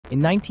In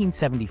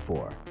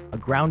 1974, a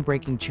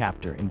groundbreaking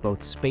chapter in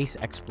both space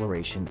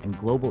exploration and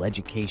global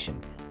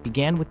education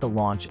began with the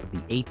launch of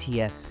the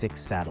ATS-6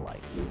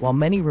 satellite. While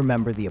many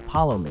remember the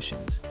Apollo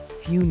missions,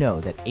 few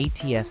know that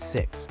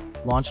ATS-6,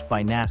 launched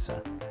by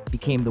NASA,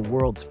 became the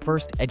world's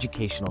first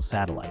educational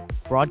satellite,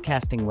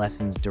 broadcasting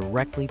lessons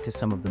directly to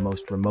some of the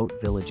most remote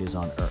villages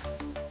on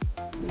Earth.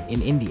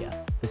 In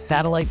India, the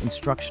satellite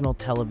instructional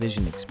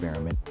television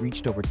experiment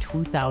reached over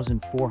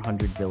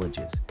 2,400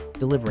 villages,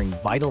 delivering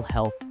vital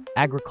health,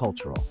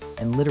 agricultural,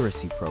 and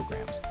literacy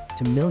programs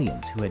to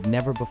millions who had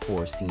never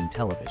before seen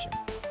television.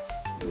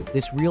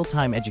 This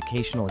real-time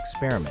educational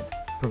experiment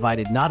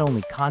provided not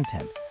only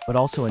content, but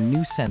also a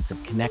new sense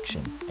of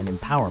connection and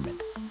empowerment,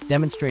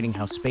 demonstrating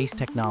how space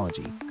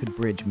technology could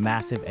bridge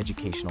massive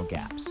educational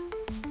gaps.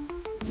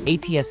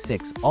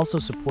 ATS-6 also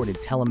supported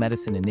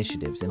telemedicine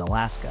initiatives in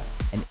Alaska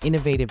and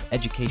innovative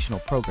educational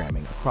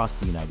programming across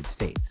the United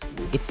States.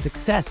 Its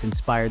success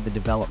inspired the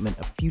development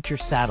of future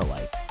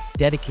satellites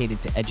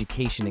dedicated to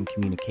education and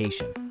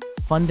communication,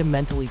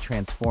 fundamentally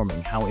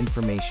transforming how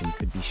information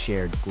could be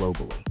shared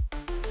globally.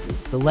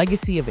 The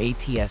legacy of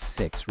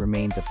ATS-6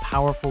 remains a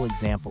powerful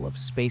example of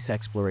space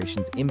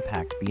exploration's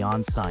impact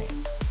beyond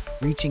science,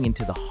 reaching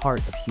into the heart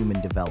of human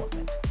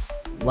development.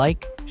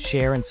 Like,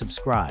 share, and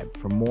subscribe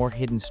for more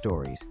hidden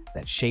stories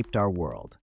that shaped our world.